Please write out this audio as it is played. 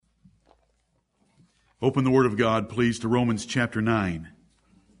Open the Word of God, please, to Romans chapter 9.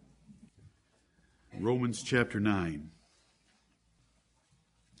 Romans chapter 9.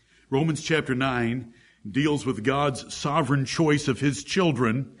 Romans chapter 9 deals with God's sovereign choice of His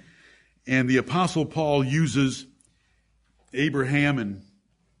children, and the Apostle Paul uses Abraham and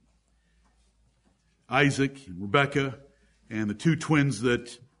Isaac and Rebekah and the two twins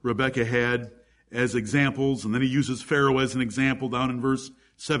that Rebekah had as examples, and then he uses Pharaoh as an example down in verse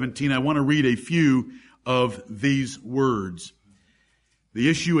 17. I want to read a few of these words. The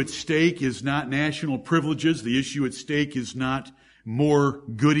issue at stake is not national privileges. The issue at stake is not more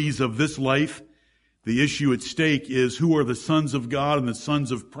goodies of this life. The issue at stake is who are the sons of God and the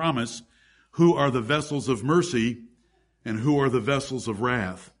sons of promise, who are the vessels of mercy, and who are the vessels of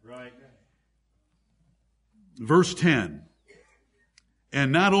wrath. Right. Verse 10,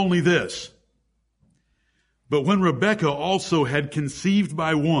 and not only this, but when Rebekah also had conceived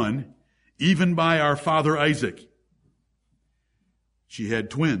by one, even by our father Isaac, she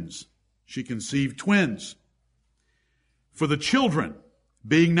had twins. She conceived twins. For the children,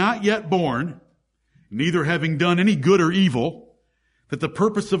 being not yet born, neither having done any good or evil, that the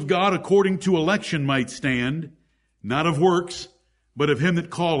purpose of God according to election might stand, not of works, but of him that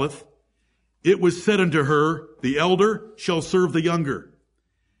calleth, it was said unto her, the elder shall serve the younger.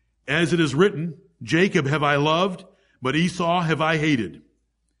 As it is written, Jacob have I loved, but Esau have I hated.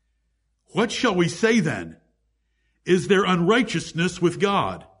 What shall we say then? Is there unrighteousness with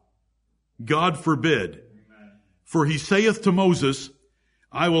God? God forbid. Amen. For he saith to Moses,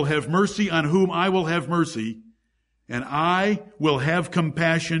 I will have mercy on whom I will have mercy, and I will have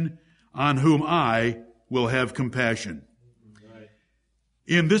compassion on whom I will have compassion. Right.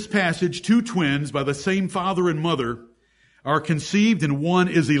 In this passage, two twins by the same father and mother are conceived, and one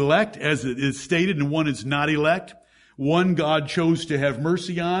is elect, as it is stated, and one is not elect. One God chose to have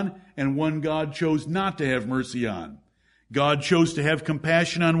mercy on, and one God chose not to have mercy on. God chose to have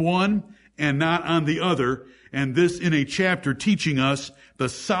compassion on one and not on the other, and this in a chapter teaching us the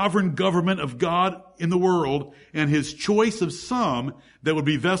sovereign government of God in the world and His choice of some that would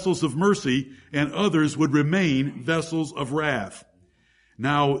be vessels of mercy and others would remain vessels of wrath.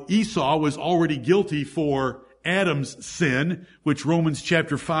 Now, Esau was already guilty for Adam's sin, which Romans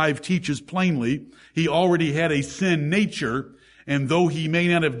chapter 5 teaches plainly. He already had a sin nature, and though he may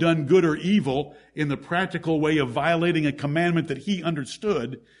not have done good or evil in the practical way of violating a commandment that he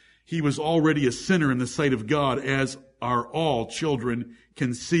understood, he was already a sinner in the sight of God, as are all children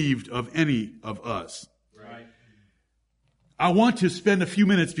conceived of any of us. Right. I want to spend a few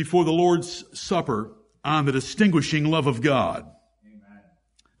minutes before the Lord's Supper on the distinguishing love of God. Amen.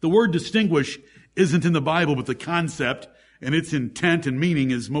 The word distinguish isn't in the Bible, but the concept and its intent and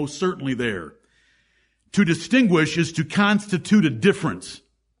meaning is most certainly there. To distinguish is to constitute a difference,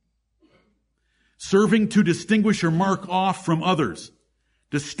 serving to distinguish or mark off from others,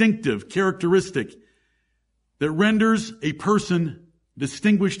 distinctive, characteristic, that renders a person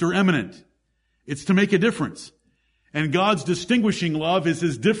distinguished or eminent. It's to make a difference. And God's distinguishing love is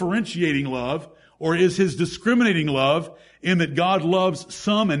His differentiating love, or is His discriminating love, in that God loves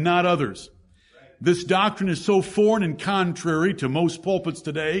some and not others. This doctrine is so foreign and contrary to most pulpits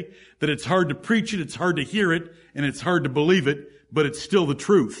today that it's hard to preach it, it's hard to hear it, and it's hard to believe it, but it's still the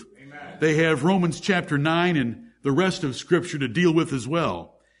truth. Amen. They have Romans chapter 9 and the rest of Scripture to deal with as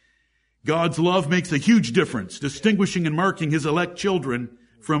well. God's love makes a huge difference, distinguishing and marking His elect children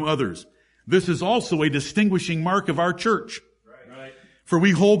from others. This is also a distinguishing mark of our church. Right. For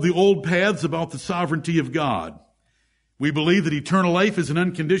we hold the old paths about the sovereignty of God. We believe that eternal life is an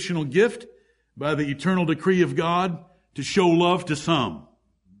unconditional gift by the eternal decree of God to show love to some.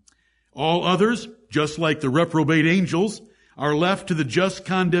 All others, just like the reprobate angels, are left to the just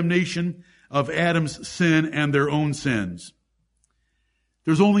condemnation of Adam's sin and their own sins.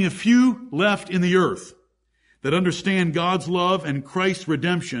 There's only a few left in the earth that understand God's love and Christ's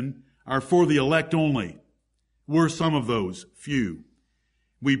redemption are for the elect only. We're some of those few.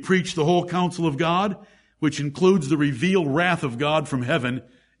 We preach the whole counsel of God, which includes the revealed wrath of God from heaven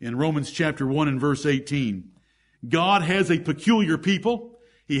in Romans chapter 1 and verse 18. God has a peculiar people.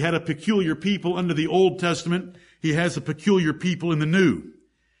 He had a peculiar people under the Old Testament. He has a peculiar people in the New.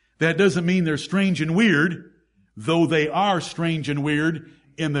 That doesn't mean they're strange and weird, though they are strange and weird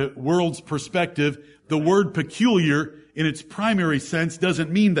in the world's perspective. The word peculiar in its primary sense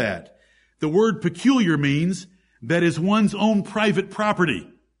doesn't mean that. The word peculiar means that is one's own private property,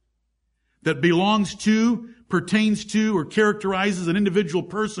 that belongs to, pertains to, or characterizes an individual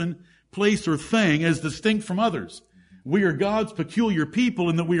person, place, or thing as distinct from others. We are God's peculiar people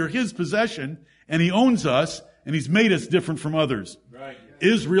in that we are His possession, and He owns us, and He's made us different from others. Right.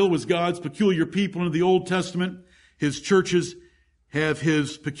 Israel was God's peculiar people under the Old Testament. His churches have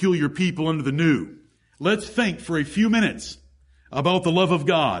His peculiar people under the New. Let's think for a few minutes about the love of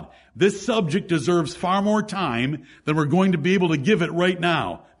God. This subject deserves far more time than we're going to be able to give it right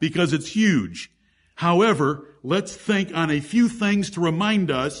now because it's huge. However, let's think on a few things to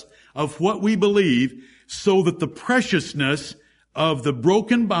remind us of what we believe so that the preciousness of the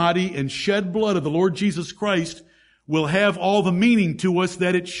broken body and shed blood of the Lord Jesus Christ will have all the meaning to us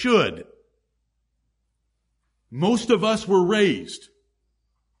that it should. Most of us were raised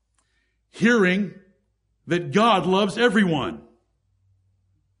hearing that God loves everyone.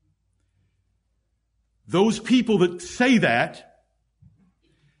 Those people that say that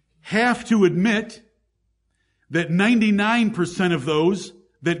have to admit that 99% of those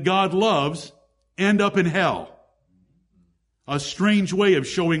that God loves end up in hell. A strange way of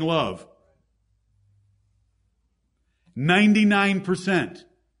showing love. 99%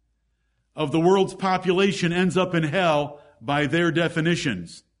 of the world's population ends up in hell by their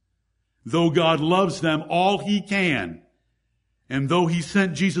definitions. Though God loves them all He can, and though He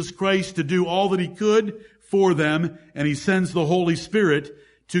sent Jesus Christ to do all that He could for them, and He sends the Holy Spirit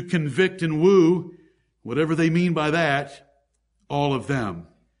to convict and woo, whatever they mean by that, all of them.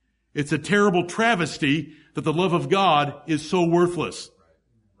 It's a terrible travesty that the love of God is so worthless,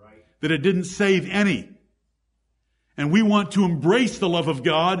 that it didn't save any. And we want to embrace the love of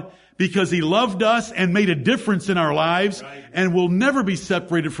God because He loved us and made a difference in our lives, and we'll never be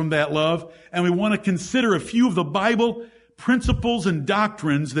separated from that love. And we want to consider a few of the Bible principles and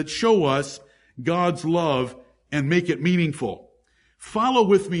doctrines that show us God's love and make it meaningful. Follow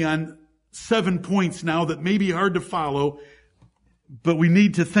with me on 7 points now that may be hard to follow, but we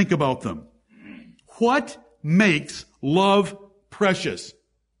need to think about them. What makes love precious?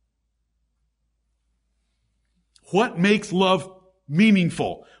 What makes love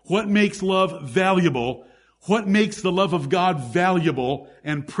meaningful? What makes love valuable? What makes the love of God valuable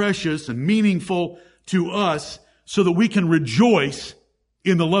and precious and meaningful to us so that we can rejoice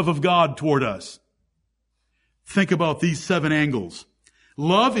in the love of God toward us? Think about these 7 angles.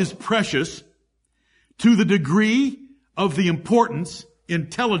 Love is precious to the degree of the importance,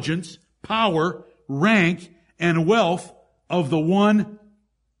 intelligence, power, rank, and wealth of the one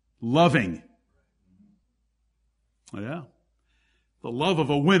loving. Yeah. The love of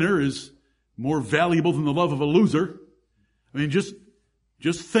a winner is more valuable than the love of a loser. I mean, just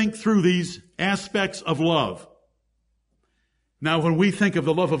think through these aspects of love. Now, when we think of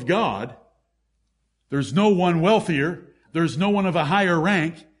the love of God, there's no one wealthier. There's no one of a higher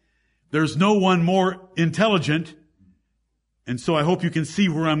rank. There's no one more intelligent. And so I hope you can see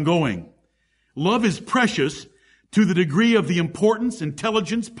where I'm going. Love is precious to the degree of the importance,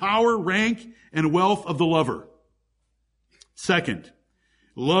 intelligence, power, rank, and wealth of the lover. Second,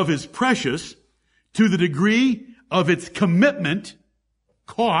 love is precious to the degree of its commitment,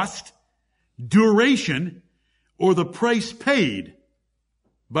 cost, duration, or the price paid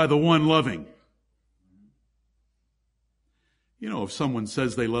by the one loving. You know, if someone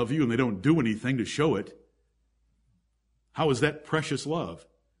says they love you and they don't do anything to show it, how is that precious love?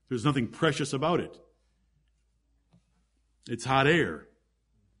 There's nothing precious about it. It's hot air.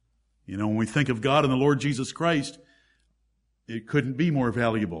 You know, when we think of God and the Lord Jesus Christ, it couldn't be more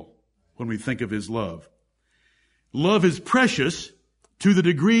valuable when we think of His love. Love is precious to the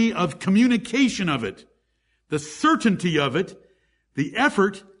degree of communication of it, the certainty of it, the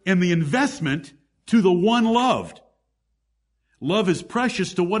effort and the investment to the one loved. Love is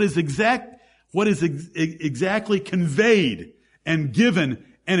precious to what is exactly conveyed and given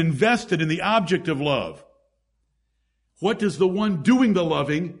and invested in the object of love. What does the one doing the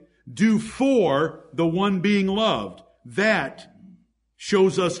loving do for the one being loved? That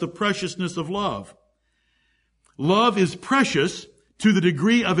shows us the preciousness of love. Love is precious to the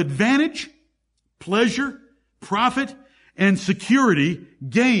degree of advantage, pleasure, profit, and security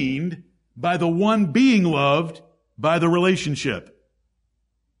gained by the one being loved by the relationship.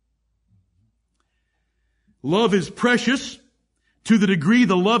 Love is precious to the degree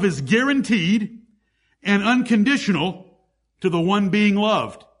the love is guaranteed and unconditional to the one being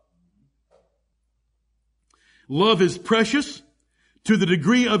loved. Love is precious to the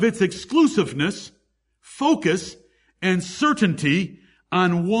degree of its exclusiveness, focus, and certainty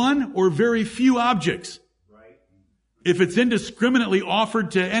on one or very few objects. Right. If it's indiscriminately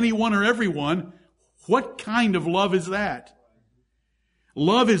offered to anyone or everyone, what kind of love is that?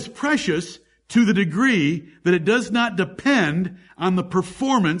 Love is precious to the degree that it does not depend on the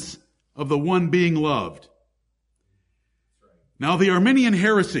performance of the one being loved. Now, the Arminian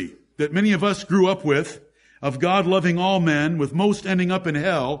heresy that many of us grew up with of God loving all men, with most ending up in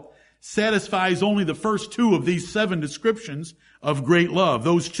hell, satisfies only the first two of these 7 descriptions of great love.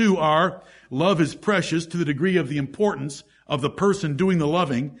 Those two are, love is precious to the degree of the importance of the person doing the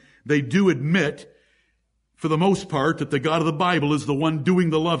loving. They do admit, for the most part, that the God of the Bible is the one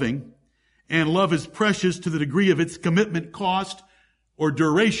doing the loving. And love is precious to the degree of its commitment, cost, or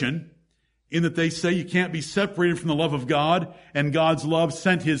duration, in that they say you can't be separated from the love of God, and God's love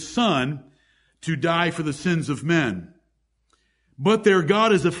sent His Son to die for the sins of men. But their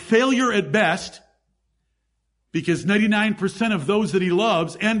God is a failure at best, because 99% of those that He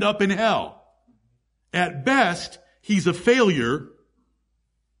loves end up in hell. At best, He's a failure.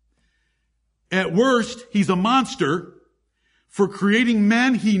 At worst, He's a monster for creating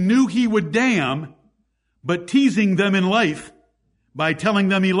men He knew He would damn, but teasing them in life by telling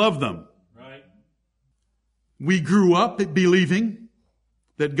them He loved them. Right. We grew up believing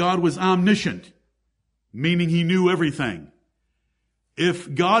that God was omniscient, meaning He knew everything.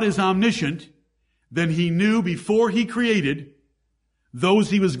 If God is omniscient, then He knew before He created those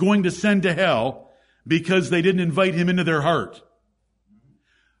He was going to send to hell because they didn't invite Him into their heart.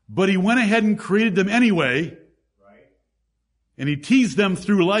 But He went ahead and created them anyway, and He teased them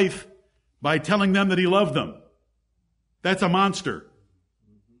through life by telling them that He loved them. That's a monster.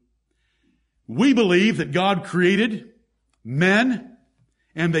 We believe that God created men,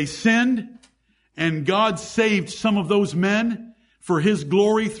 and they sinned, and God saved some of those men for His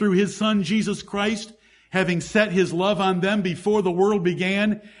glory through His Son, Jesus Christ, having set His love on them before the world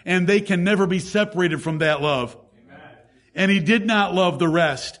began, and they can never be separated from that love. Amen. And He did not love the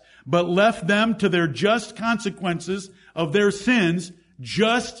rest, but left them to their just consequences of their sins,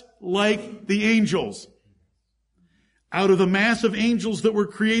 just like the angels. Out of the mass of angels that were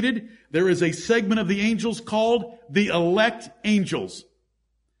created, there is a segment of the angels called the elect angels.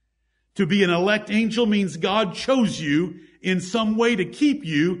 To be an elect angel means God chose you in some way to keep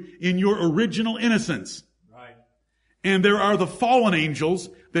you in your original innocence. Right. And there are the fallen angels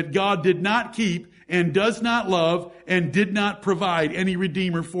that God did not keep and does not love and did not provide any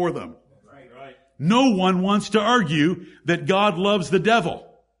redeemer for them. Right. No one wants to argue that God loves the devil,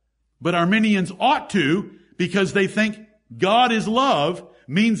 but Arminians ought to, because they think God is love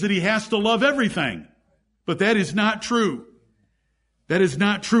means that He has to love everything. But that is not true. That is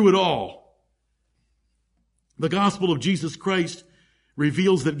not true at all. The gospel of Jesus Christ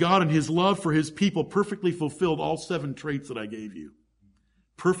reveals that God in His love for His people perfectly fulfilled all 7 traits that I gave you.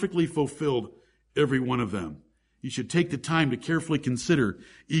 Perfectly fulfilled every one of them. You should take the time to carefully consider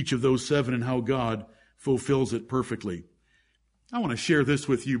each of those 7 and how God fulfills it perfectly. I want to share this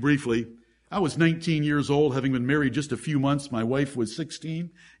with you briefly. I was 19 years old, having been married just a few months. My wife was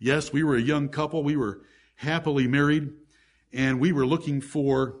 16. Yes, we were a young couple. We were happily married, and we were looking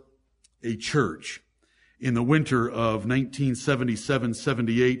for a church in the winter of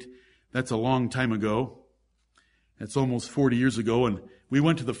 1977-78. That's a long time ago. That's almost 40 years ago. And we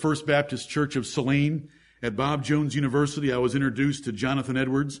went to the First Baptist Church of Saline at Bob Jones University. I was introduced to Jonathan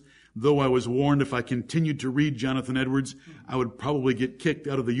Edwards, though I was warned if I continued to read Jonathan Edwards, I would probably get kicked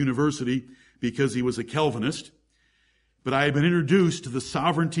out of the university because he was a Calvinist. But I had been introduced to the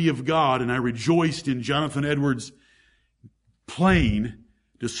sovereignty of God, and I rejoiced in Jonathan Edwards' plain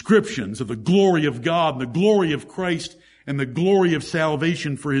descriptions of the glory of God, and the glory of Christ, and the glory of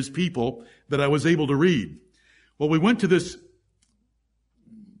salvation for His people that I was able to read. Well, we went to this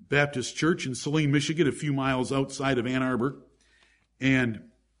Baptist church in Saline, Michigan, a few miles outside of Ann Arbor, and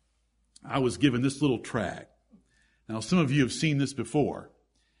I was given this little tract. Now, some of you have seen this before.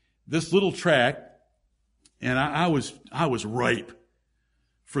 This little tract, and I was ripe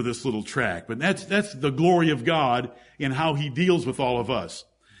for this little tract. But that's the glory of God in how He deals with all of us.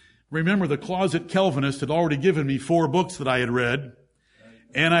 Remember, the closet Calvinist had already given me 4 books that I had read,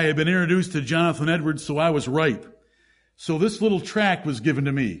 and I had been introduced to Jonathan Edwards, so I was ripe. So this little tract was given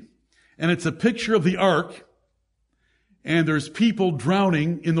to me, and it's a picture of the ark, and there's people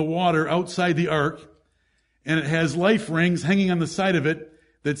drowning in the water outside the ark, and it has life rings hanging on the side of it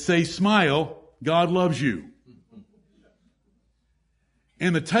that say, "Smile, God loves you."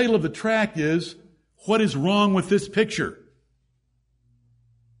 And the title of the tract is, "What is Wrong with This Picture?"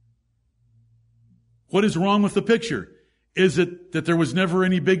 What is wrong with the picture? Is it that there was never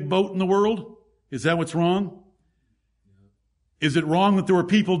any big boat in the world? Is that what's wrong? Is it wrong that there were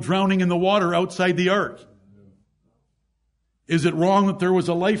people drowning in the water outside the ark? Is it wrong that there was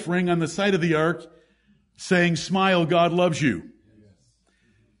a life ring on the side of the ark saying, "Smile, God loves you"?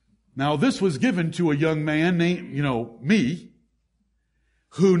 Now, this was given to a young man named, me,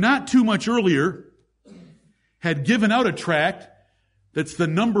 who not too much earlier had given out a tract that's the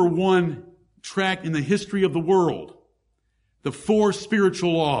number 1 tract in the history of the world. The 4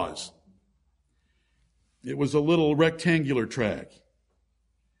 spiritual laws. It was a little rectangular tract.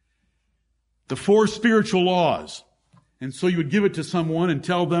 The 4 spiritual laws. And so you would give it to someone and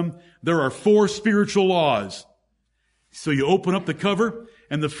tell them there are 4 spiritual laws. So you open up the cover,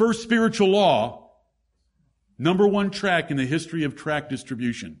 and the first spiritual law, number 1 tract in the history of tract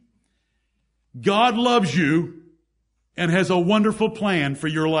distribution. God loves you and has a wonderful plan for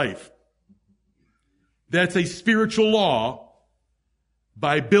your life. That's a spiritual law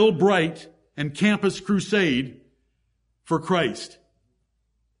by Bill Bright and Campus Crusade for Christ.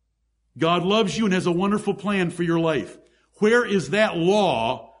 God loves you and has a wonderful plan for your life. Where is that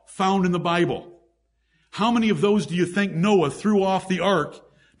law found in the Bible? How many of those do you think Noah threw off the ark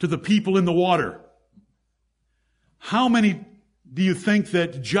to the people in the water? How many do you think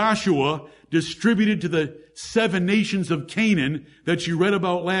that Joshua distributed to the 7 nations of Canaan that you read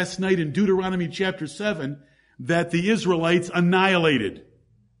about last night in Deuteronomy chapter 7 that the Israelites annihilated?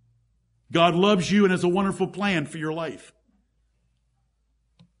 God loves you and has a wonderful plan for your life.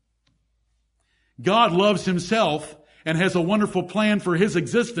 God loves himself and has a wonderful plan for his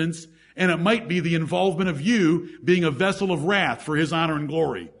existence, and it might be the involvement of you being a vessel of wrath for his honor and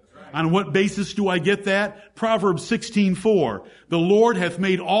glory. On what basis do I get that? Proverbs 16:4. The Lord hath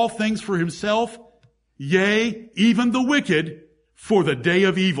made all things for himself, yea, even the wicked, for the day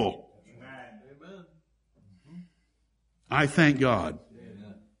of evil. Amen. I thank God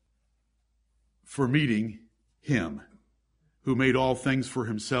for meeting him who made all things for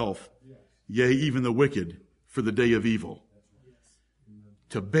himself, yea, even the wicked, for the day of evil.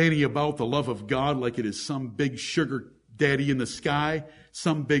 To bandy about the love of God like it is some big sugar daddy in the sky,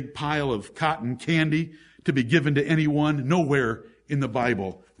 some big pile of cotton candy to be given to anyone. Nowhere in the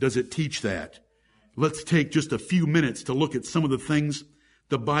Bible does it teach that. Let's take just a few minutes to look at some of the things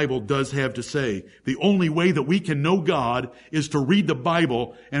the Bible does have to say. The only way that we can know God is to read the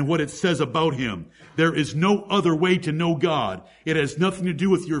Bible and what it says about him. There is no other way to know God. It has nothing to do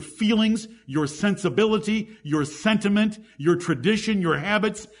with your feelings, your sensibility, your sentiment, your tradition, your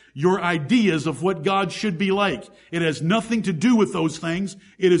habits, your ideas of what God should be like. It has nothing to do with those things.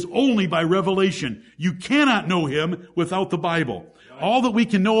 It is only by revelation. You cannot know him without the Bible. All that we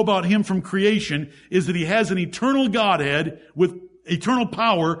can know about him from creation is that he has an eternal Godhead with eternal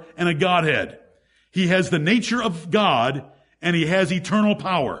power and a Godhead. He has the nature of God and he has eternal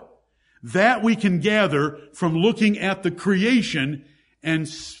power. That we can gather from looking at the creation and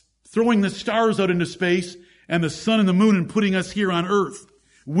throwing the stars out into space and the sun and the moon and putting us here on earth.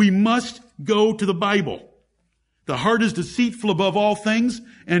 We must go to the Bible. The heart is deceitful above all things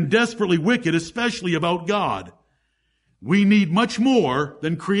and desperately wicked, especially about God. We need much more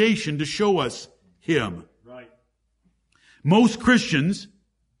than creation to show us him. Most Christians,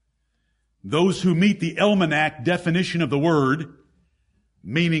 those who meet the almanac definition of the word,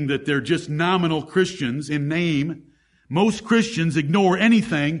 meaning that they're just nominal Christians in name, most Christians ignore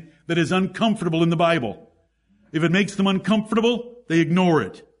anything that is uncomfortable in the Bible. If it makes them uncomfortable, they ignore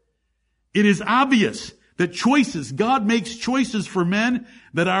it. It is obvious that God makes choices for men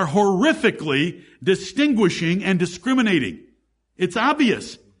that are horrifically distinguishing and discriminating. It's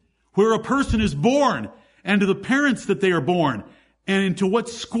obvious. Where a person is born, and to the parents that they are born, and into what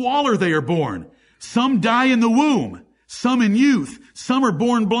squalor they are born. Some die in the womb, some in youth, some are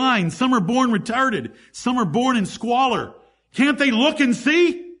born blind, some are born retarded, some are born in squalor. Can't they look and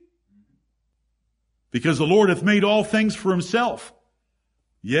see? Because the Lord hath made all things for himself,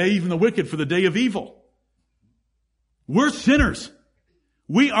 yea, even the wicked for the day of evil. We're sinners.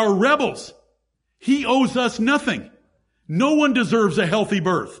 We are rebels. He owes us nothing. No one deserves a healthy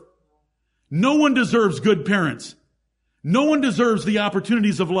birth. No one deserves good parents. No one deserves the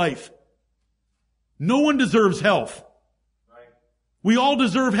opportunities of life. No one deserves health. We all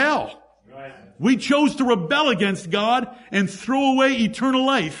deserve hell. We chose to rebel against God and throw away eternal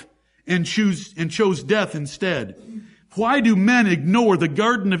life and chose death instead. Why do men ignore the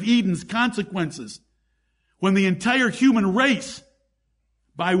Garden of Eden's consequences when the entire human race,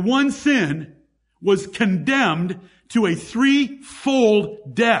 by one sin, was condemned to a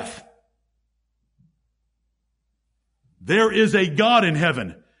 3-fold death? There is a God in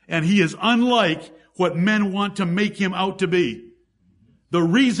heaven, and he is unlike what men want to make him out to be. The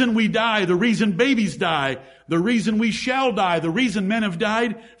reason we die, the reason babies die, the reason we shall die, the reason men have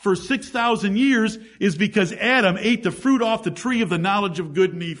died for 6,000 years is because Adam ate the fruit off the tree of the knowledge of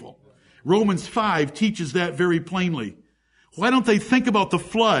good and evil. Romans 5 teaches that very plainly. Why don't they think about the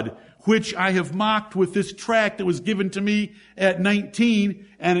flood, which I have mocked with this tract that was given to me at 19,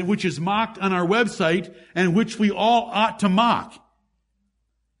 and which is mocked on our website, and which we all ought to mock?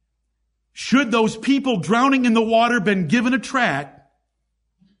 should those people drowning in the water been given a tract,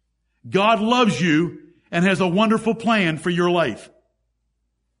 God loves you and has a wonderful plan for your life.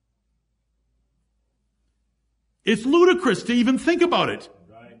 It's ludicrous to even think about it.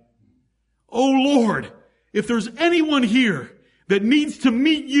 Oh Lord, if there's anyone here that needs to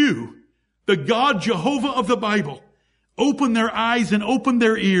meet you, the God Jehovah of the Bible, open their eyes and open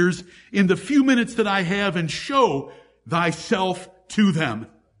their ears in the few minutes that I have and show thyself to them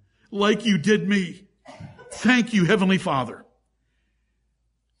like you did me. Thank you, Heavenly Father.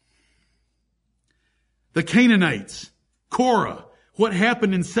 The Canaanites, Korah, what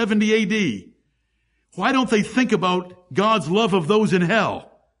happened in 70 AD? Why don't they think about God's love of those in hell?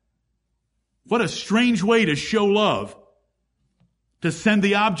 What a strange way to show love, to send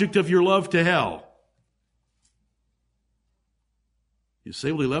the object of your love to hell. You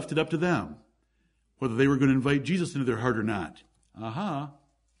say, well, he left it up to them, whether they were going to invite Jesus into their heart or not.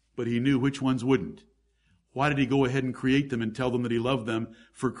 But he knew which ones wouldn't. Why did he go ahead and create them and tell them that he loved them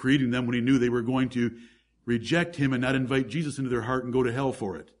for creating them when he knew they were going to reject him and not invite Jesus into their heart and go to hell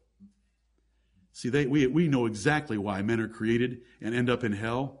for it? See, we know exactly why men are created and end up in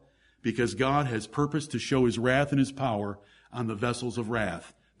hell. Because God has purposed to show his wrath and his power on the vessels of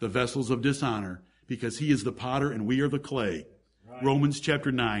wrath, the vessels of dishonor, because he is the potter and we are the clay. Right. Romans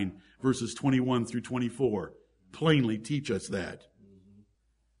chapter 9, verses 21 through 24 plainly teach us that.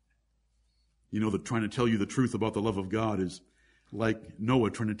 You know, that trying to tell you the truth about the love of God is like Noah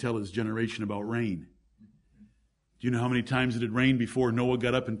trying to tell his generation about rain. Do you know how many times it had rained before Noah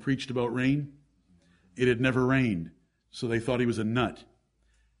got up and preached about rain? It had never rained, so they thought he was a nut.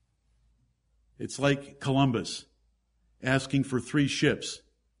 It's like Columbus asking for 3 ships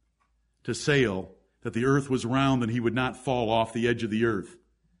to sail, that the earth was round and he would not fall off the edge of the earth.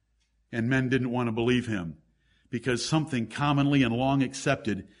 And men didn't want to believe him because something commonly and long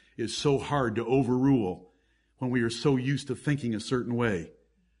accepted is so hard to overrule when we are so used to thinking a certain way.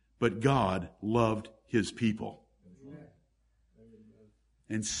 But God loved his people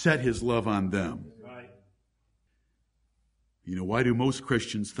and set his love on them. You know, why do most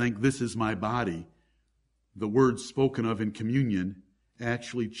Christians think this is my body? The words spoken of in communion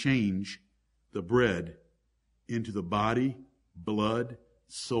actually change the bread into the body, blood,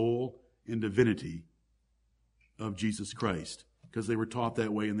 soul, and divinity of Jesus Christ. Because they were taught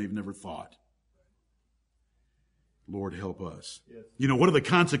that way and they've never thought. Lord, help us. Yes. You know, what are the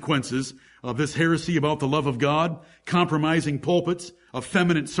consequences of this heresy about the love of God? Compromising pulpits,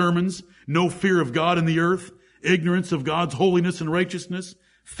 effeminate sermons, no fear of God in the earth, ignorance of God's holiness and righteousness,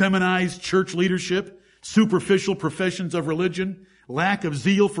 feminized church leadership, superficial professions of religion, lack of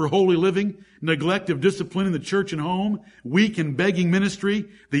zeal for holy living, neglect of discipline in the church and home, weak and begging ministry,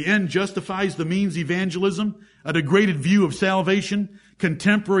 the end justifies the means evangelism, a degraded view of salvation,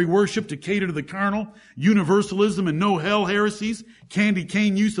 contemporary worship to cater to the carnal, universalism and no hell heresies, candy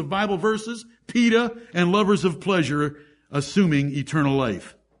cane use of Bible verses, PETA, and lovers of pleasure assuming eternal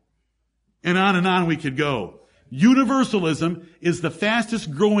life. And on we could go. Universalism is the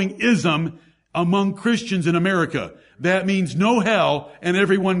fastest growing ism among Christians in America. That means no hell and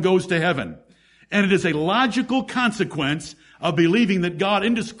everyone goes to heaven. And it is a logical consequence of believing that God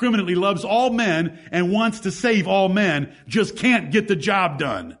indiscriminately loves all men and wants to save all men, just can't get the job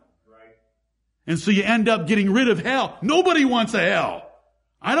done. Right. And so you end up getting rid of hell. Nobody wants a hell.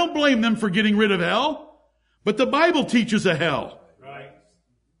 I don't blame them for getting rid of hell, but the Bible teaches a hell.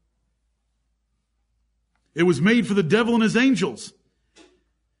 It was made for the devil and his angels.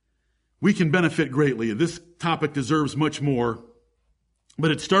 We can benefit greatly. This topic deserves much more,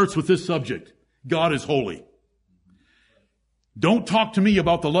 but it starts with this subject. God is holy. Don't talk to me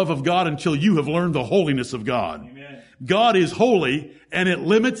about the love of God until you have learned the holiness of God. Amen. God is holy, and it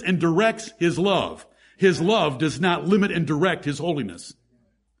limits and directs his love. His love does not limit and direct his holiness.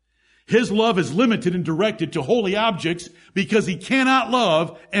 His love is limited and directed to holy objects because he cannot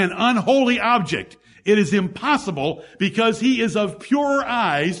love an unholy object. It is impossible because he is of purer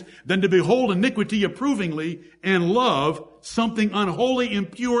eyes than to behold iniquity approvingly and love something unholy,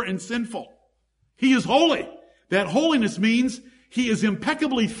 impure, and sinful. He is holy. That holiness means he is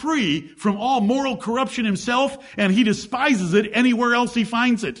impeccably free from all moral corruption himself, and he despises it anywhere else he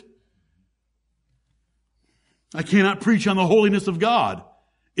finds it. I cannot preach on the holiness of God.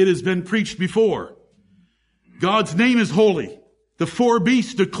 It has been preached before. God's name is holy. The 4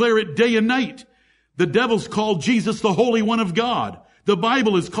 beasts declare it day and night. The devil's called Jesus the Holy One of God. The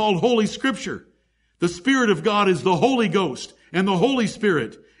Bible is called Holy Scripture. The Spirit of God is the Holy Ghost and the Holy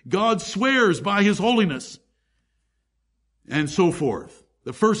Spirit. God swears by his holiness. And so forth.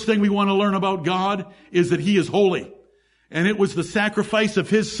 The first thing we want to learn about God is that he is holy. And it was the sacrifice of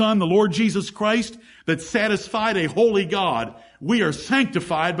His Son, the Lord Jesus Christ, that satisfied a holy God. We are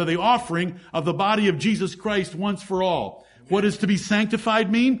sanctified by the offering of the body of Jesus Christ once for all. What does to be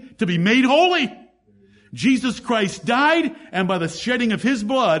sanctified mean? To be made holy. Jesus Christ died, and by the shedding of His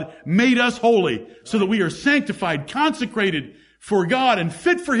blood made us holy, so that we are sanctified, consecrated for God, and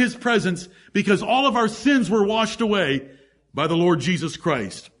fit for His presence, because all of our sins were washed away by the Lord Jesus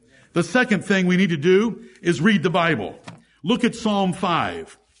Christ. The second thing we need to do is read the Bible. Look at Psalm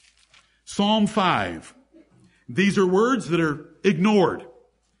 5. Psalm 5. These are words that are ignored,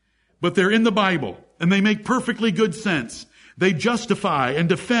 but they're in the Bible, and they make perfectly good sense. They justify and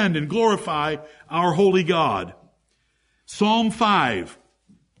defend and glorify our holy God. Psalm 5.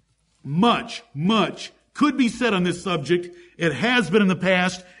 Much could be said on this subject. It has been in the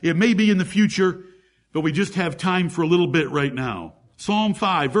past. It may be in the future, but we just have time for a little bit right now. Psalm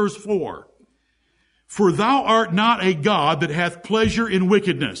 5, verse 4. For thou art not a God that hath pleasure in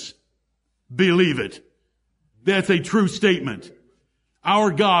wickedness. Believe it. That's a true statement.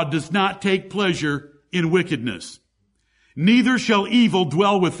 Our God does not take pleasure in wickedness. Neither shall evil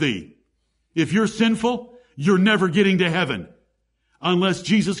dwell with thee. If you're sinful, you're never getting to heaven unless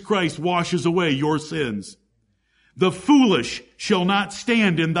Jesus Christ washes away your sins. The foolish shall not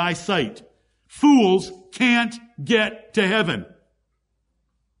stand in thy sight. Fools can't get to heaven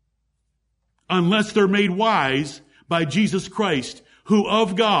unless they're made wise by Jesus Christ, who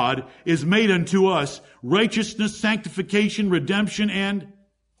of God is made unto us righteousness, sanctification, redemption, and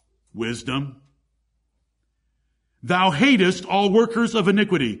wisdom. Thou hatest all workers of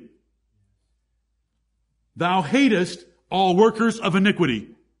iniquity. Thou hatest all workers of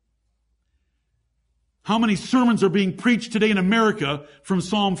iniquity. How many sermons are being preached today in America from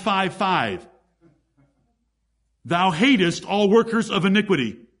Psalm 5:5? Thou hatest all workers of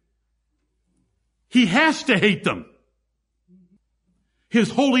iniquity. He has to hate them.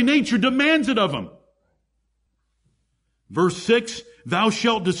 His holy nature demands it of him. Verse 6, thou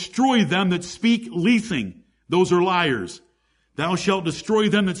shalt destroy them that speak leasing. Those are liars. Thou shalt destroy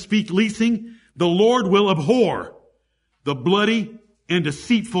them that speak leasing. The Lord will abhor the bloody and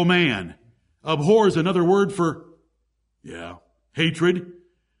deceitful man. Abhor is another word for, hatred.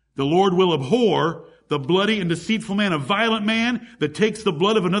 The Lord will abhor the bloody and deceitful man. A violent man that takes the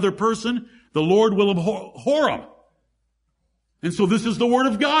blood of another person, the Lord will abhor him. And so this is the Word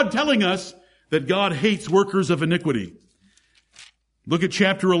of God telling us that God hates workers of iniquity. Look at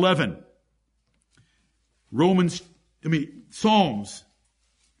chapter 11. Psalms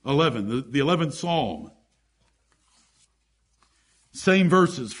 11, the 11th Psalm. Same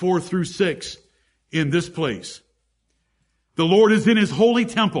verses, 4 through 6 in this place. The Lord is in His holy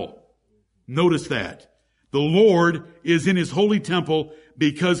temple. Notice that. The Lord is in His holy temple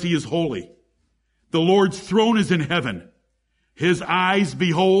because He is holy. The Lord's throne is in heaven. His eyes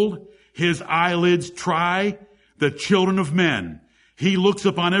behold, His eyelids try the children of men. He looks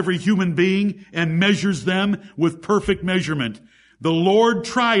upon every human being and measures them with perfect measurement. The Lord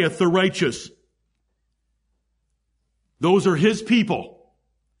trieth the righteous. Those are His people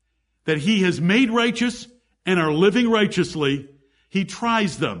that He has made righteous and are living righteously. He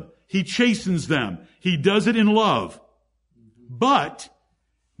tries them. He chastens them. He does it in love. But,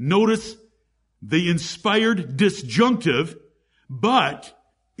 notice the inspired disjunctive, but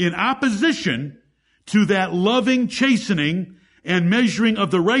in opposition to that loving chastening and measuring of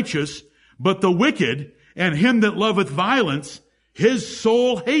the righteous, but the wicked and him that loveth violence, his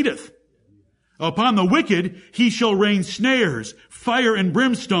soul hateth. Upon the wicked he shall rain snares, fire and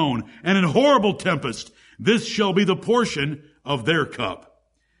brimstone, and an horrible tempest. This shall be the portion of their cup.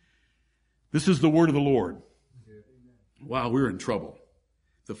 This is the word of the Lord. Wow, we're in trouble.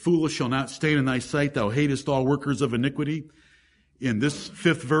 The foolish shall not stand in thy sight. Thou hatest all workers of iniquity. In this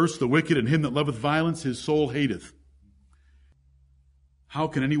 5th verse, the wicked and him that loveth violence, his soul hateth. How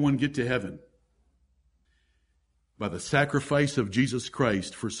can anyone get to heaven? By the sacrifice of Jesus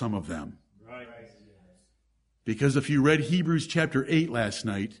Christ for some of them. Right. Because if you read Hebrews chapter 8 last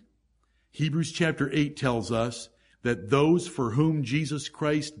night, Hebrews chapter 8 tells us that those for whom Jesus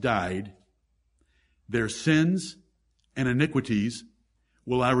Christ died, their sins and iniquities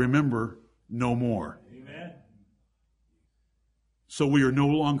will I remember no more. Amen. So we are no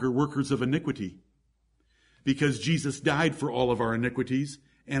longer workers of iniquity, because Jesus died for all of our iniquities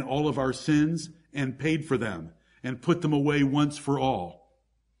and all of our sins and paid for them and put them away once for all.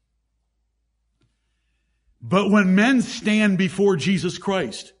 But when men stand before Jesus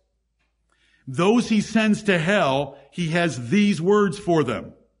Christ, those He sends to hell, He has these words for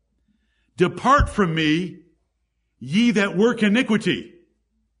them. Depart from me, ye that work iniquity.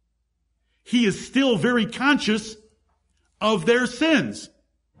 He is still very conscious of their sins.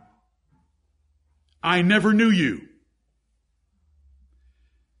 I never knew you.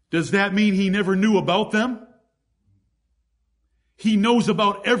 Does that mean he never knew about them? He knows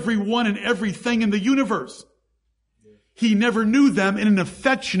about everyone and everything in the universe. He never knew them in an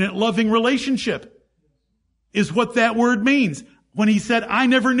affectionate, loving relationship, is what that word means. When he said, I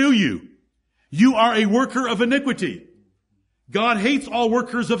never knew you. You are a worker of iniquity. God hates all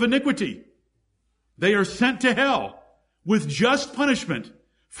workers of iniquity. They are sent to hell with just punishment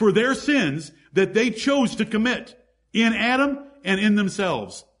for their sins that they chose to commit in Adam and in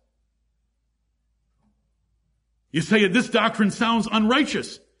themselves. You say, this doctrine sounds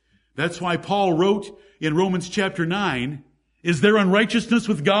unrighteous. That's why Paul wrote in Romans chapter 9, is there unrighteousness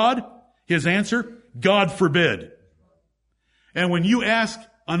with God? His answer, God forbid. And when you ask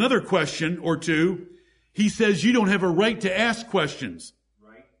another question or two, he says you don't have a right to ask questions.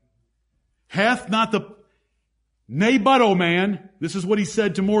 Right. Hath not the, nay but, O man, this is what he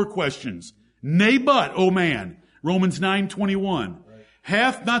said to more questions. Nay but, O man, Romans 9:21. Right.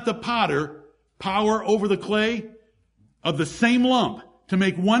 Hath not the potter power over the clay of the same lump to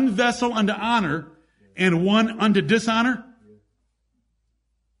make one vessel unto honor and one unto dishonor?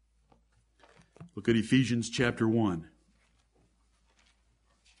 Look at Ephesians chapter 1.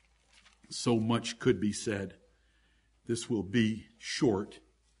 So much could be said. This will be short.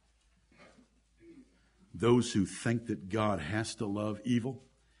 Those who think that God has to love evil,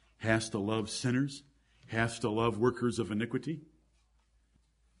 has to love sinners, has to love workers of iniquity,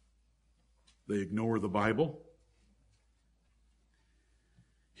 they ignore the Bible.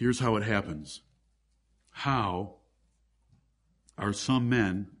 Here's how it happens. How are some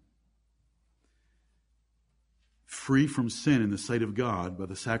men free from sin in the sight of God by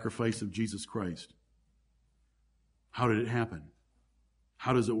the sacrifice of Jesus Christ? How did it happen?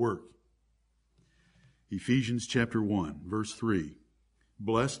 How does it work? Ephesians chapter 1, verse 3.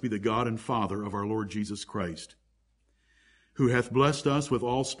 Blessed be the God and Father of our Lord Jesus Christ, who hath blessed us with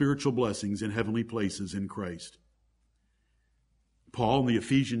all spiritual blessings in heavenly places in Christ. Paul in the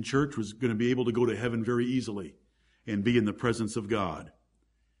Ephesian church was going to be able to go to heaven very easily and be in the presence of God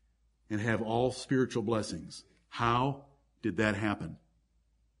and have all spiritual blessings. How did that happen?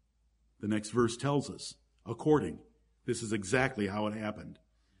 The next verse tells us, according. This is exactly how it happened.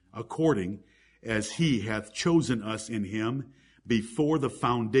 According as he hath chosen us in him before the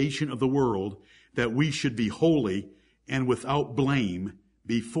foundation of the world, that we should be holy and without blame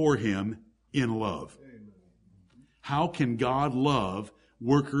before him in love. How can God love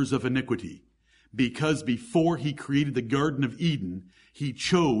workers of iniquity? Because before he created the Garden of Eden, he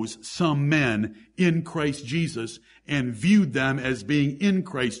chose some men in Christ Jesus and viewed them as being in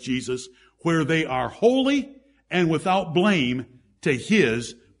Christ Jesus, where they are holy and without blame to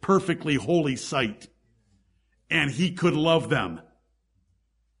his perfectly holy sight. And he could love them.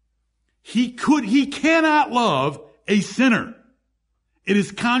 He cannot love a sinner. It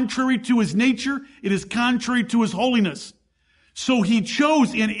is contrary to his nature. It is contrary to his holiness. So he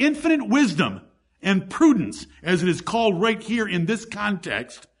chose in infinite wisdom and prudence, as it is called right here in this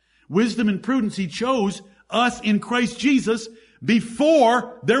context, wisdom and prudence, he chose us in Christ Jesus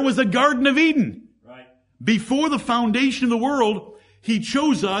before there was a Garden of Eden. Right. Before the foundation of the world, he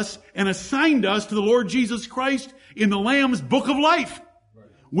chose us and assigned us to the Lord Jesus Christ in the Lamb's book of life.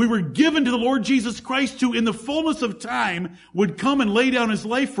 We were given to the Lord Jesus Christ, who in the fullness of time would come and lay down his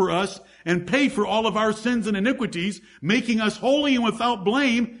life for us and pay for all of our sins and iniquities, making us holy and without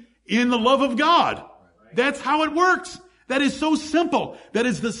blame in the love of God. That's how it works. That is so simple. That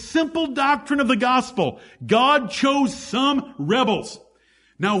is the simple doctrine of the gospel. God chose some rebels.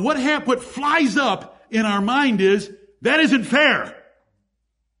 Now what flies up in our mind is, that isn't fair.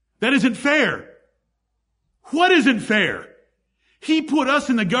 That isn't fair. What isn't fair? He put us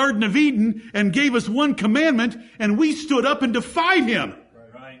in the Garden of Eden and gave us one commandment, and we stood up and defied him.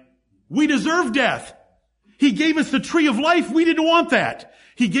 Right. We deserve death. He gave us the tree of life. We didn't want that.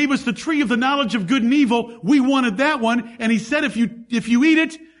 He gave us the tree of the knowledge of good and evil. We wanted that one. And he said, if you eat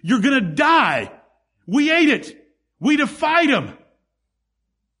it, you're going to die. We ate it. We defied him.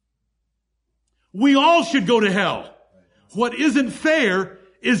 We all should go to hell. What isn't fair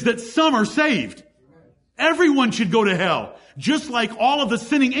is that some are saved. Everyone should go to hell, just like all of the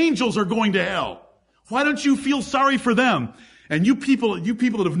sinning angels are going to hell. Why don't you feel sorry for them? And you people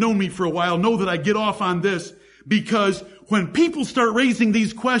that have known me for a while know that I get off on this, because when people start raising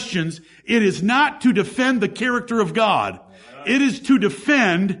these questions, it is not to defend the character of God. It is to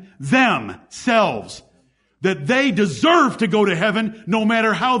defend themselves, that they deserve to go to heaven no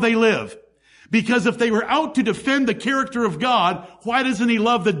matter how they live. Because if they were out to defend the character of God, why doesn't he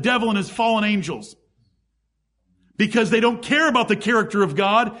love the devil and his fallen angels? because they don't care about the character of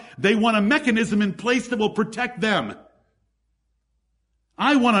God. They want a mechanism in place that will protect them.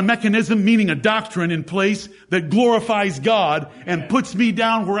 I want a mechanism, meaning a doctrine in place that glorifies God and puts me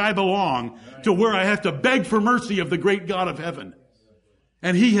down where I belong, to where I have to beg for mercy of the great God of heaven.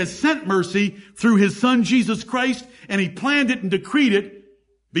 And He has sent mercy through His Son Jesus Christ, and He planned it and decreed it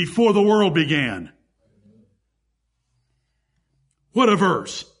before the world began. What a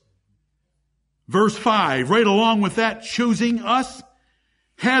verse. Verse 5, right along with that, choosing us,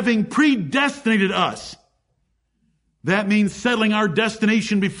 having predestinated us. That means settling our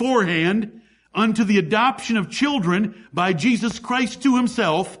destination beforehand unto the adoption of children by Jesus Christ to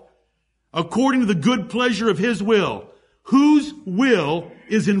Himself, according to the good pleasure of His will. Whose will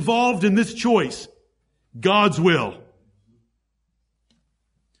is involved in this choice? God's will.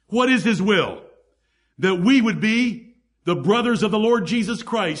 What is His will? That we would be the brothers of the Lord Jesus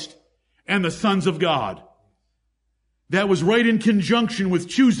Christ and the sons of God. That was right in conjunction with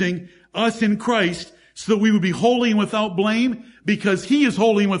choosing us in Christ so that we would be holy and without blame, because He is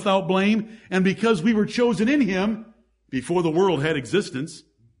holy and without blame, and because we were chosen in Him before the world had existence.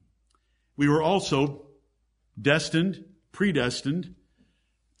 We were also predestined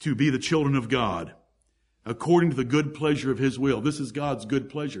to be the children of God, according to the good pleasure of His will. This is God's good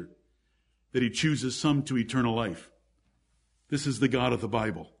pleasure, that He chooses some to eternal life. This is the God of the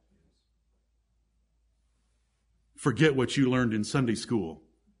Bible. Forget what you learned in Sunday school.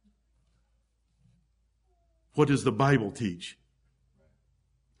 What does the Bible teach?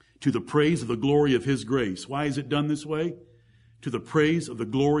 To the praise of the glory of His grace. Why is it done this way? To the praise of the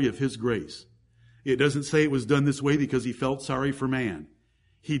glory of His grace. It doesn't say it was done this way because He felt sorry for man.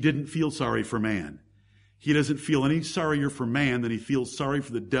 He didn't feel sorry for man. He doesn't feel any sorrier for man than He feels sorry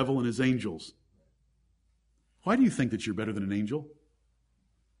for the devil and his angels. Why do you think that you're better than an angel?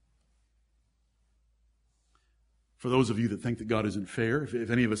 For those of you that think that God isn't fair, if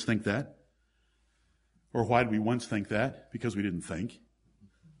any of us think that, or why did we once think that? Because we didn't think.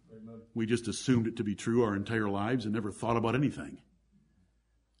 We just assumed it to be true our entire lives and never thought about anything.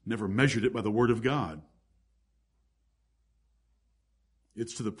 Never measured it by the Word of God.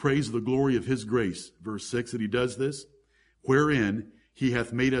 It's to the praise of the glory of His grace, verse 6, that He does this, wherein He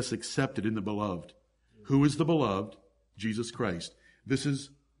hath made us accepted in the beloved. Who is the beloved? Jesus Christ. This is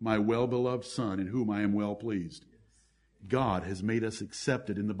my well-beloved Son, in whom I am well pleased. God has made us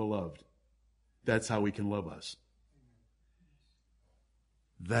accepted in the beloved. That's how He can love us.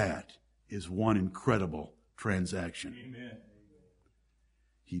 That is one incredible transaction. Amen.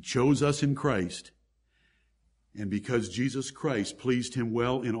 He chose us in Christ, and because Jesus Christ pleased Him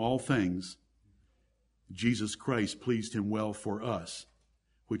well in all things, Jesus Christ pleased Him well for us,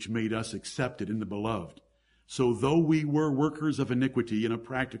 which made us accepted in the beloved. So though we were workers of iniquity in a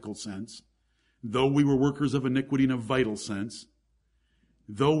practical sense, though we were workers of iniquity in a vital sense,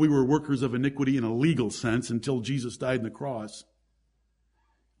 though we were workers of iniquity in a legal sense until Jesus died on the cross,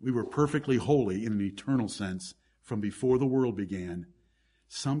 we were perfectly holy in an eternal sense from before the world began.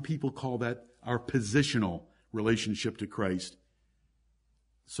 Some people call that our positional relationship to Christ.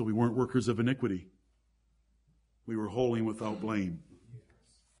 So we weren't workers of iniquity. We were holy and without blame.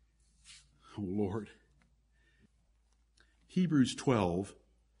 Oh, Lord. Hebrews 12,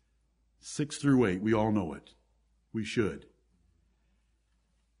 6 through 8, we all know it. We should.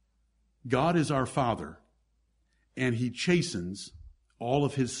 God is our Father, and He chastens all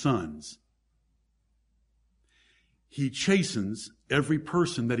of His sons. He chastens every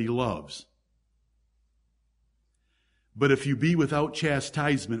person that He loves. But if you be without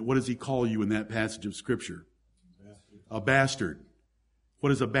chastisement, what does He call you in that passage of Scripture? A bastard. What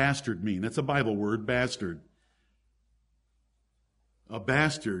does a bastard mean? That's a Bible word, bastard. A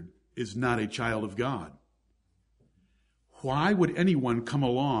bastard is not a child of God. Why would anyone come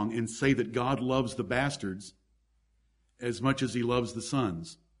along and say that God loves the bastards as much as He loves the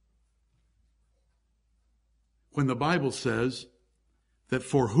sons? When the Bible says that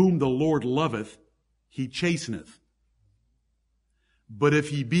for whom the Lord loveth, He chasteneth. But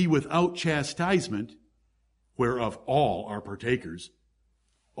if ye be without chastisement, whereof all are partakers,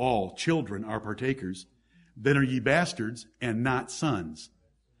 all children are partakers, then are ye bastards and not sons.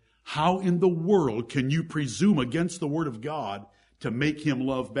 How in the world can you presume against the Word of God to make Him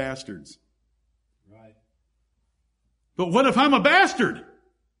love bastards? Right. But what if I'm a bastard?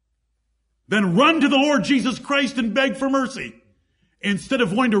 Then run to the Lord Jesus Christ and beg for mercy. Instead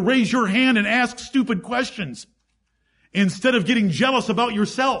of wanting to raise your hand and ask stupid questions. Instead of getting jealous about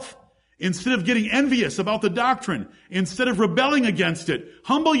yourself. Instead of getting envious about the doctrine. Instead of rebelling against it.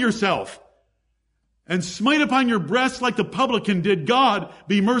 Humble yourself. And smite upon your breast like the publican did. God,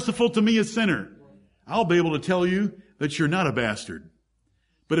 be merciful to me, a sinner. I'll be able to tell you that you're not a bastard.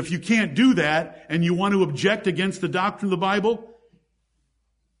 But if you can't do that and you want to object against the doctrine of the Bible,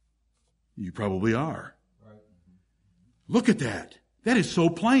 you probably are. Right. Look at that. That is so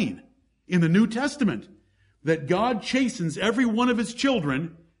plain in the New Testament that God chastens every one of his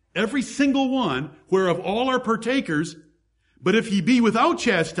children, every single one, whereof all are partakers. But if ye be without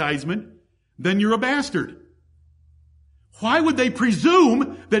chastisement, then you're a bastard. Why would they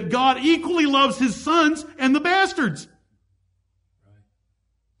presume that God equally loves his sons and the bastards?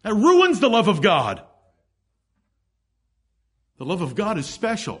 That ruins the love of God. The love of God is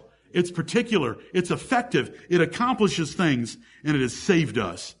special. It's particular. It's effective. It accomplishes things, and it has saved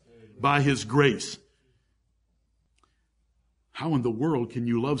us by his grace. How in the world can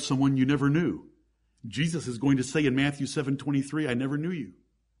you love someone you never knew? Jesus is going to say in Matthew 7:23, I never knew you.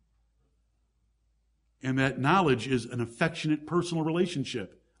 And that knowledge is an affectionate personal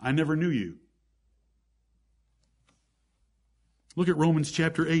relationship. I never knew you. Look at Romans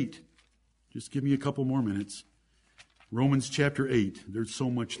chapter 8. Just give me a couple more minutes. Romans chapter 8. There's so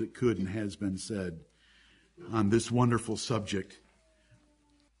much that could and has been said on this wonderful subject.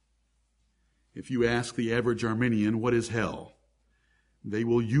 If you ask the average Arminian, what is hell? They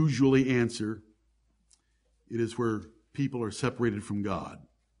will usually answer, it is where people are separated from God.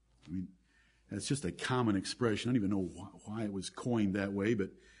 I mean, that's just a common expression. I don't even know why it was coined that way, but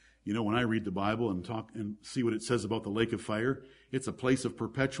you know, when I read the Bible and talk and see what it says about the lake of fire, it's a place of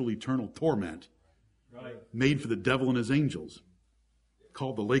perpetual eternal torment. Right. Made for the devil and his angels,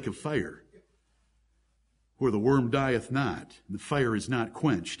 called the lake of fire, where the worm dieth not, and the fire is not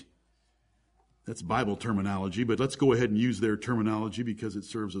quenched. That's Bible terminology, but let's go ahead and use their terminology because it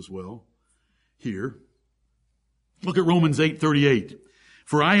serves us well here. Look at Romans 8:38.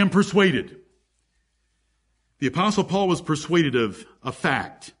 For I am persuaded. The Apostle Paul was persuaded of a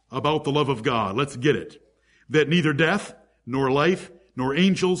fact about the love of God. Let's get it. That neither death, nor life, nor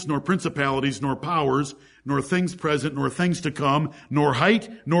angels, nor principalities, nor powers, nor things present, nor things to come, nor height,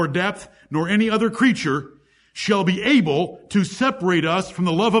 nor depth, nor any other creature shall be able to separate us from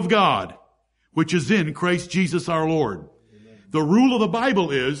the love of God, which is in Christ Jesus our Lord. Amen. The rule of the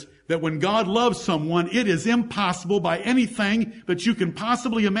Bible is that when God loves someone, it is impossible by anything that you can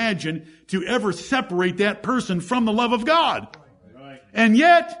possibly imagine to ever separate that person from the love of God. Right. And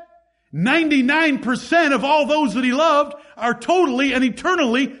yet, 99% of all those that he loved are totally and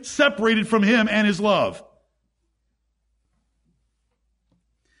eternally separated from him and his love.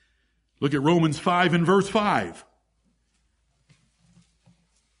 Look at Romans 5 and verse 5.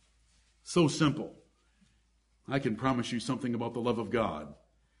 So simple. I can promise you something about the love of God.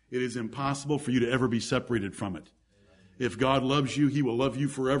 It is impossible for you to ever be separated from it. If God loves you, he will love you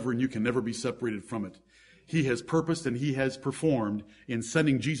forever, and you can never be separated from it. He has purposed and he has performed in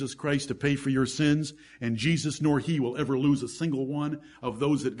sending Jesus Christ to pay for your sins, and Jesus nor he will ever lose a single one of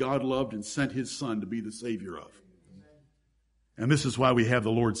those that God loved and sent his Son to be the Savior of. And this is why we have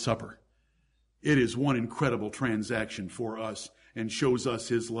the Lord's Supper. It is one incredible transaction for us and shows us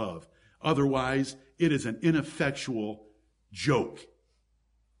his love. Otherwise, it is an ineffectual joke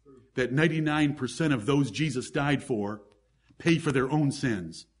that 99% of those Jesus died for pay for their own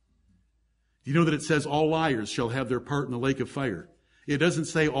sins. Do you know that it says all liars shall have their part in the lake of fire? It doesn't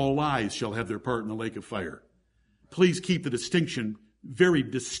say all lies shall have their part in the lake of fire. Please keep the distinction very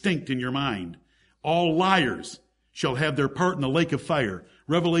distinct in your mind. All liars shall have their part in the lake of fire.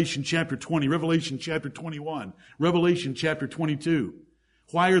 Revelation chapter 20, Revelation chapter 21, Revelation chapter 22.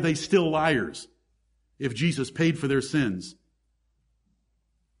 Why are they still liars if Jesus paid for their sins?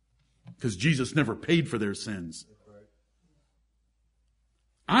 Because Jesus never paid for their sins.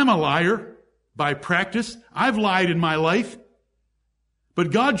 I'm a liar by practice. I've lied in my life.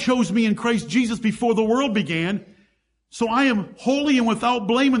 But God chose me in Christ Jesus before the world began. So I am holy and without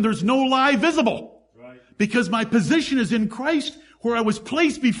blame, and there's no lie visible. Right. Because my position is in Christ, where I was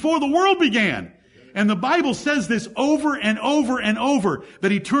placed before the world began. And the Bible says this over and over and over,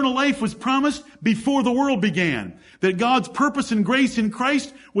 that eternal life was promised before the world began. That God's purpose and grace in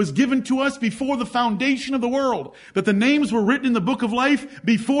Christ was given to us before the foundation of the world. That the names were written in the book of life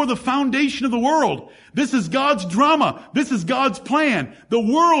before the foundation of the world. This is God's drama. This is God's plan. The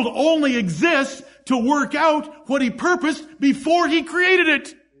world only exists to work out what he purposed before he created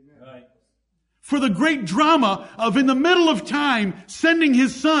it. For the great drama of in the middle of time sending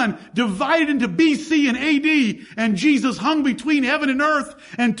his Son, divided into BC and AD, and Jesus hung between heaven and earth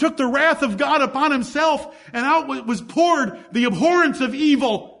and took the wrath of God upon himself, and out was poured the abhorrence of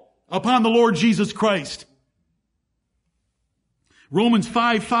evil upon the Lord Jesus Christ. Romans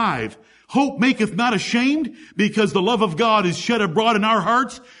 5:5. Hope maketh not ashamed, because the love of God is shed abroad in our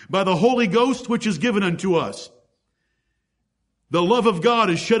hearts by the Holy Ghost, which is given unto us. The love of God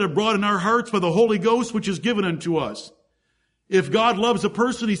is shed abroad in our hearts by the Holy Ghost, which is given unto us. If God loves a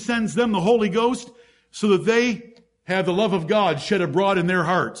person, He sends them the Holy Ghost so that they have the love of God shed abroad in their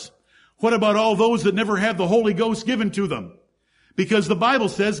hearts. What about all those that never have the Holy Ghost given to them? Because the Bible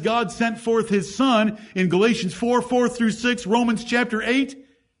says God sent forth His Son in Galatians 4:4-6, Romans chapter 8.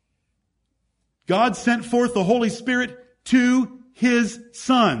 God sent forth the Holy Spirit to His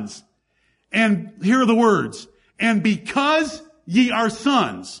sons. And here are the words. And because ye are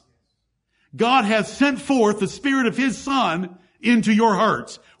sons, God hath sent forth the Spirit of His Son into your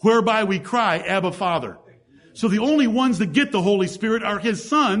hearts, whereby we cry, Abba, Father. So the only ones that get the Holy Spirit are His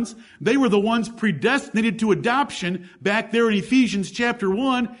sons. They were the ones predestinated to adoption back there in Ephesians chapter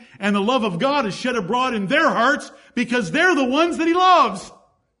 1. And the love of God is shed abroad in their hearts because they're the ones that He loves.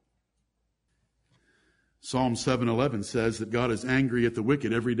 Psalm 7:11 says that God is angry at the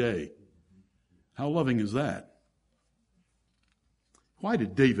wicked every day. How loving is that? Why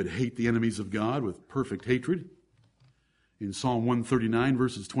did David hate the enemies of God with perfect hatred? In Psalm 139,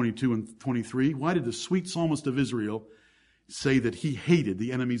 verses 22 and 23, why did the sweet psalmist of Israel say that he hated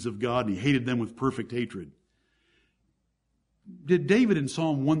the enemies of God and he hated them with perfect hatred? Did David in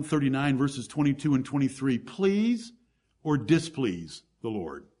Psalm 139, verses 22 and 23, please or displease the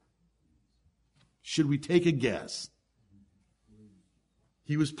Lord? Should we take a guess?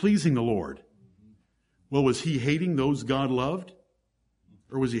 He was pleasing the Lord. Well, was he hating those God loved?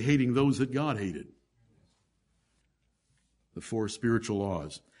 Or was he hating those that God hated? The four spiritual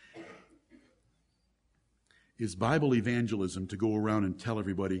laws. Is Bible evangelism to go around and tell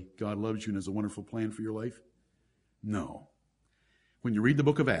everybody God loves you and has a wonderful plan for your life? No. When you read the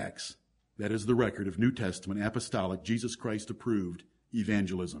book of Acts, that is the record of New Testament, apostolic, Jesus Christ approved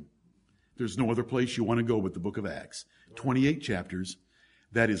evangelism. There's no other place you want to go but the book of Acts. 28 chapters.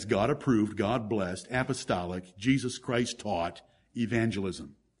 That is God approved, God blessed, apostolic, Jesus Christ taught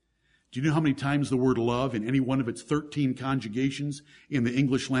evangelism. Do you know how many times the word love in any one of its 13 conjugations in the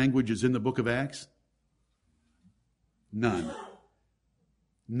English language is in the book of Acts? None.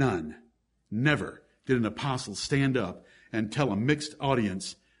 None. Never did an apostle stand up and tell a mixed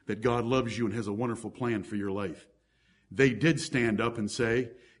audience that God loves you and has a wonderful plan for your life. They did stand up and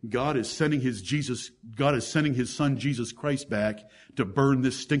say, God is sending His Son Jesus Christ back to burn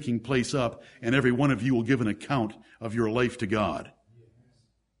this stinking place up, and every one of you will give an account of your life to God.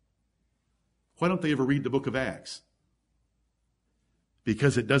 Why don't they ever read the book of Acts?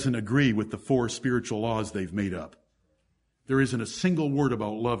 Because it doesn't agree with the four spiritual laws they've made up. There isn't a single word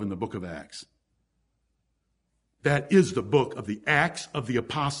about love in the book of Acts. That is the book of the Acts of the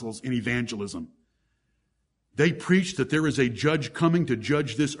Apostles in evangelism. They preach that there is a judge coming to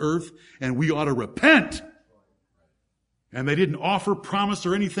judge this earth, and we ought to repent. And they didn't offer, promise,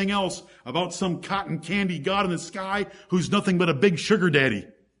 or anything else about some cotton candy God in the sky who's nothing but a big sugar daddy.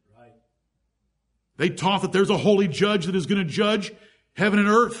 Right. They taught that there's a holy judge that is going to judge heaven and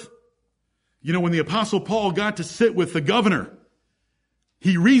earth. You know, when the Apostle Paul got to sit with the governor,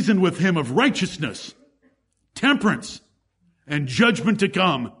 he reasoned with him of righteousness, temperance, and judgment to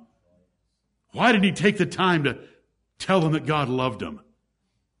come. Why didn't he take the time to tell him that God loved him?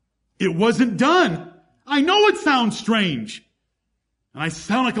 It wasn't done. I know it sounds strange. And I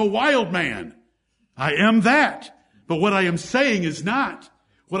sound like a wild man. I am that. But what I am saying is not.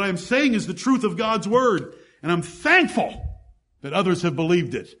 What I am saying is the truth of God's word. And I'm thankful that others have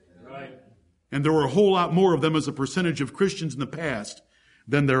believed it. Right. And there were a whole lot more of them as a percentage of Christians in the past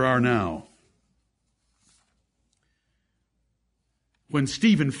than there are now. When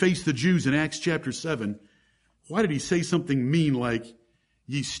Stephen faced the Jews in Acts chapter 7, why did he say something mean like,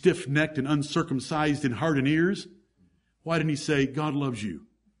 ye stiff-necked and uncircumcised in heart and ears? Why didn't he say, God loves you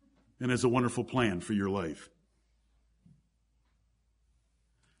and has a wonderful plan for your life?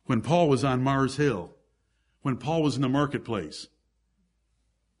 When Paul was on Mars Hill, when Paul was in the marketplace,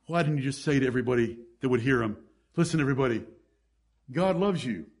 why didn't he just say to everybody that would hear him, listen, everybody, God loves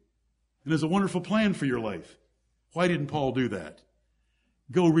you and has a wonderful plan for your life? Why didn't Paul do that?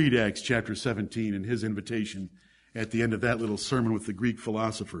 Go read Acts chapter 17 and his invitation at the end of that little sermon with the Greek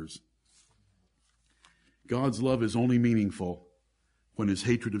philosophers. God's love is only meaningful when His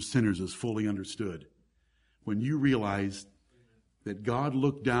hatred of sinners is fully understood. When you realize that God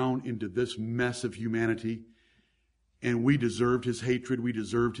looked down into this mess of humanity and we deserved His hatred, we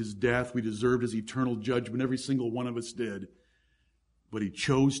deserved His death, we deserved His eternal judgment, every single one of us did. But He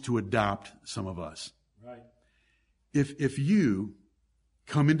chose to adopt some of us. Right. If you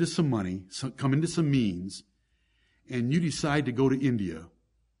come into some money, come into some means, and you decide to go to India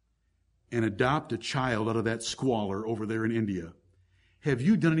and adopt a child out of that squalor over there in India, have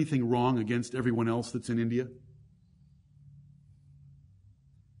you done anything wrong against everyone else that's in India?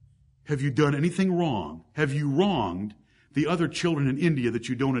 Have you done anything wrong? Have you wronged the other children in India that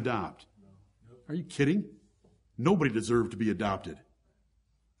you don't adopt? Are you kidding? Nobody deserved to be adopted.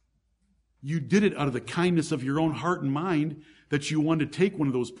 You did it out of the kindness of your own heart and mind, that you wanted to take one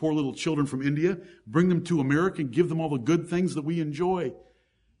of those poor little children from India, bring them to America, and give them all the good things that we enjoy.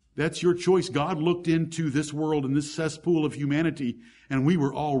 That's your choice. God looked into this world and this cesspool of humanity, and we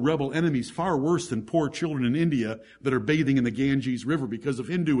were all rebel enemies, far worse than poor children in India that are bathing in the Ganges River because of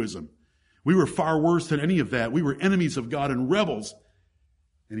Hinduism. We were far worse than any of that. We were enemies of God and rebels,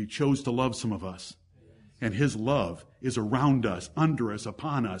 and He chose to love some of us. And His love is around us, under us,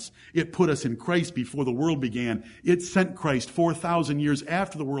 upon us. It put us in Christ before the world began. It sent Christ 4,000 years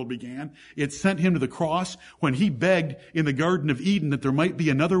after the world began. It sent Him to the cross when He begged in the Garden of Eden that there might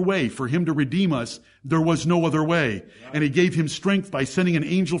be another way for Him to redeem us. There was no other way. And He gave Him strength by sending an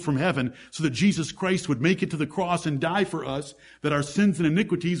angel from heaven so that Jesus Christ would make it to the cross and die for us, that our sins and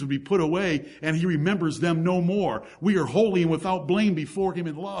iniquities would be put away, and He remembers them no more. We are holy and without blame before Him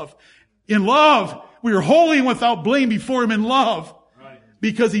in love. In love, we are holy and without blame before Him in love. Right.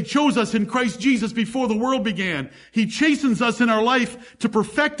 Because He chose us in Christ Jesus before the world began. He chastens us in our life to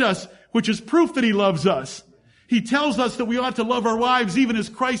perfect us, which is proof that He loves us. He tells us that we ought to love our wives even as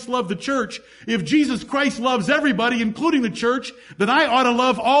Christ loved the church. If Jesus Christ loves everybody, including the church, then I ought to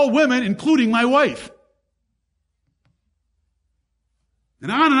love all women, including my wife.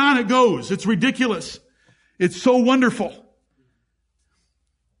 And on it goes. It's ridiculous. It's so wonderful.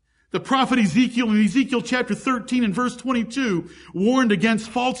 The prophet Ezekiel in Ezekiel chapter 13 and verse 22 warned against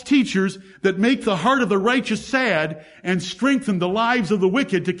false teachers that make the heart of the righteous sad and strengthen the lives of the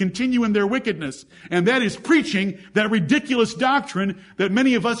wicked to continue in their wickedness. And that is preaching that ridiculous doctrine that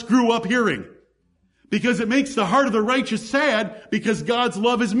many of us grew up hearing. Because it makes the heart of the righteous sad because God's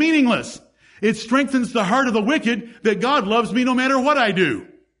love is meaningless. It strengthens the heart of the wicked that God loves me no matter what I do.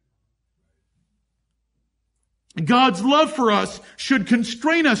 God's love for us should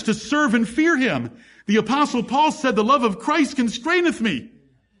constrain us to serve and fear Him. The Apostle Paul said, the love of Christ constraineth me.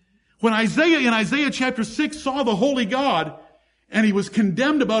 When Isaiah in Isaiah chapter 6 saw the holy God and he was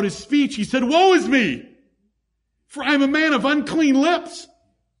condemned about his speech, he said, woe is me, for I am a man of unclean lips.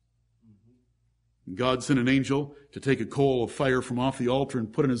 God sent an angel to take a coal of fire from off the altar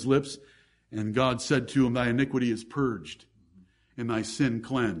and put in his lips, and God said to him, thy iniquity is purged and thy sin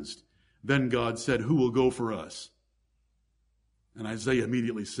cleansed. Then God said, who will go for us? And Isaiah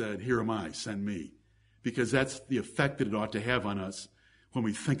immediately said, here am I, send me. Because that's the effect that it ought to have on us when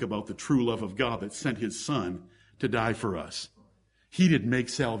we think about the true love of God that sent His Son to die for us. He didn't make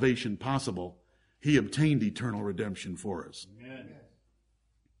salvation possible. He obtained eternal redemption for us. Amen.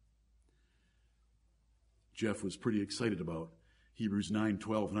 Jeff was pretty excited about Hebrews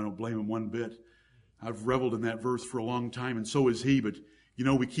 9:12, and I don't blame him one bit. I've reveled in that verse for a long time, and so is he, but you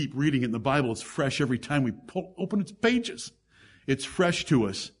know, we keep reading it in the Bible. It's fresh every time we open its pages. It's fresh to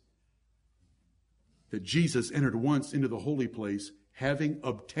us that Jesus entered once into the holy place, having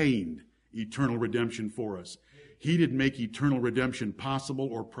obtained eternal redemption for us. He didn't make eternal redemption possible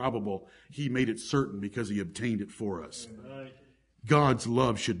or probable. He made it certain because He obtained it for us. God's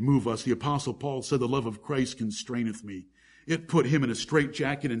love should move us. The Apostle Paul said, the love of Christ constraineth me. It put him in a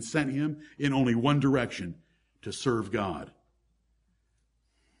straitjacket and sent him in only one direction, to serve God.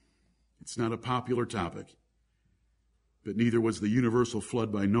 It's not a popular topic, but neither was the universal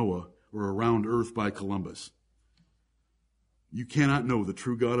flood by Noah or around earth by Columbus. You cannot know the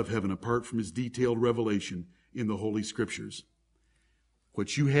true God of heaven apart from His detailed revelation in the Holy Scriptures.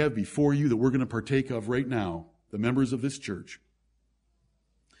 What you have before you that we're going to partake of right now, the members of this church,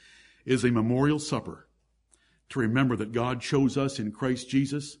 is a memorial supper to remember that God chose us in Christ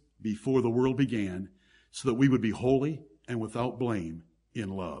Jesus before the world began so that we would be holy and without blame in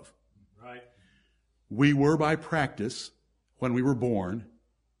love. Right. We were by practice, when we were born,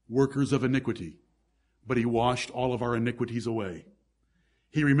 workers of iniquity, but He washed all of our iniquities away.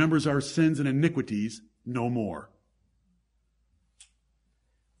 He remembers our sins and iniquities no more.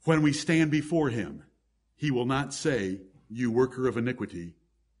 When we stand before Him, He will not say, you worker of iniquity,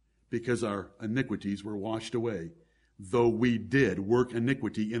 because our iniquities were washed away. Though we did work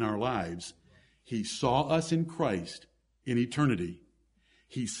iniquity in our lives, He saw us in Christ in eternity.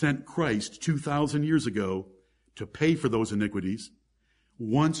 He sent Christ 2,000 years ago to pay for those iniquities.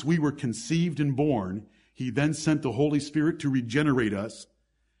 Once we were conceived and born, He then sent the Holy Spirit to regenerate us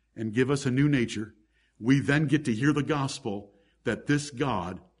and give us a new nature. We then get to hear the gospel that this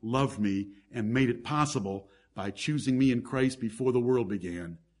God loved me and made it possible by choosing me in Christ before the world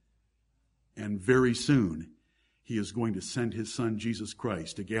began. And very soon, he is going to send his Son, Jesus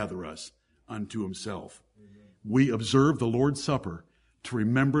Christ, to gather us unto himself. Amen. We observe the Lord's Supper to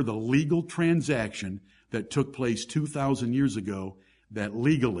remember the legal transaction that took place 2,000 years ago that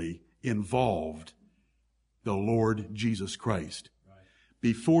legally involved the Lord Jesus Christ. Right.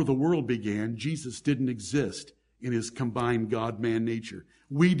 Before the world began, Jesus didn't exist in his combined God-man nature.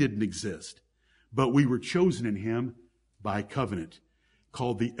 We didn't exist, but we were chosen in him by covenant,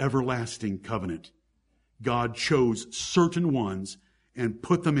 called the everlasting covenant. God chose certain ones and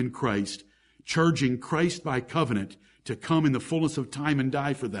put them in Christ, charging Christ by covenant to come in the fullness of time and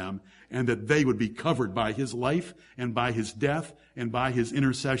die for them, and that they would be covered by his life and by his death and by his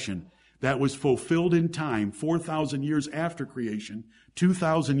intercession. That was fulfilled in time 4,000 years after creation,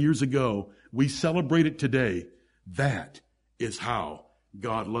 2,000 years ago. We celebrate it today. That is how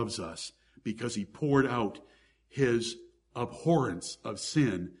God loves us, because he poured out his abhorrence of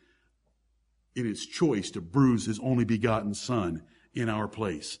sin in his choice to bruise his only begotten Son in our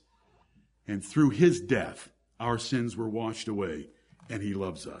place. And through his death, our sins were washed away, and he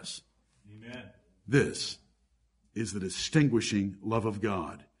loves us. Amen. This is the distinguishing love of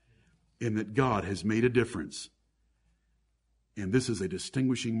God, in that God has made a difference. And this is a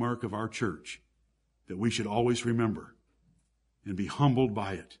distinguishing mark of our church that we should always remember and be humbled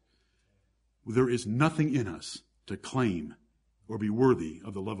by it. There is nothing in us to claim or be worthy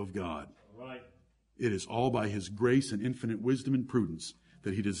of the love of God. All right. It is all by his grace and infinite wisdom and prudence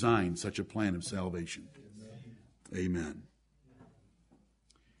that he designed such a plan of salvation. Amen. Amen.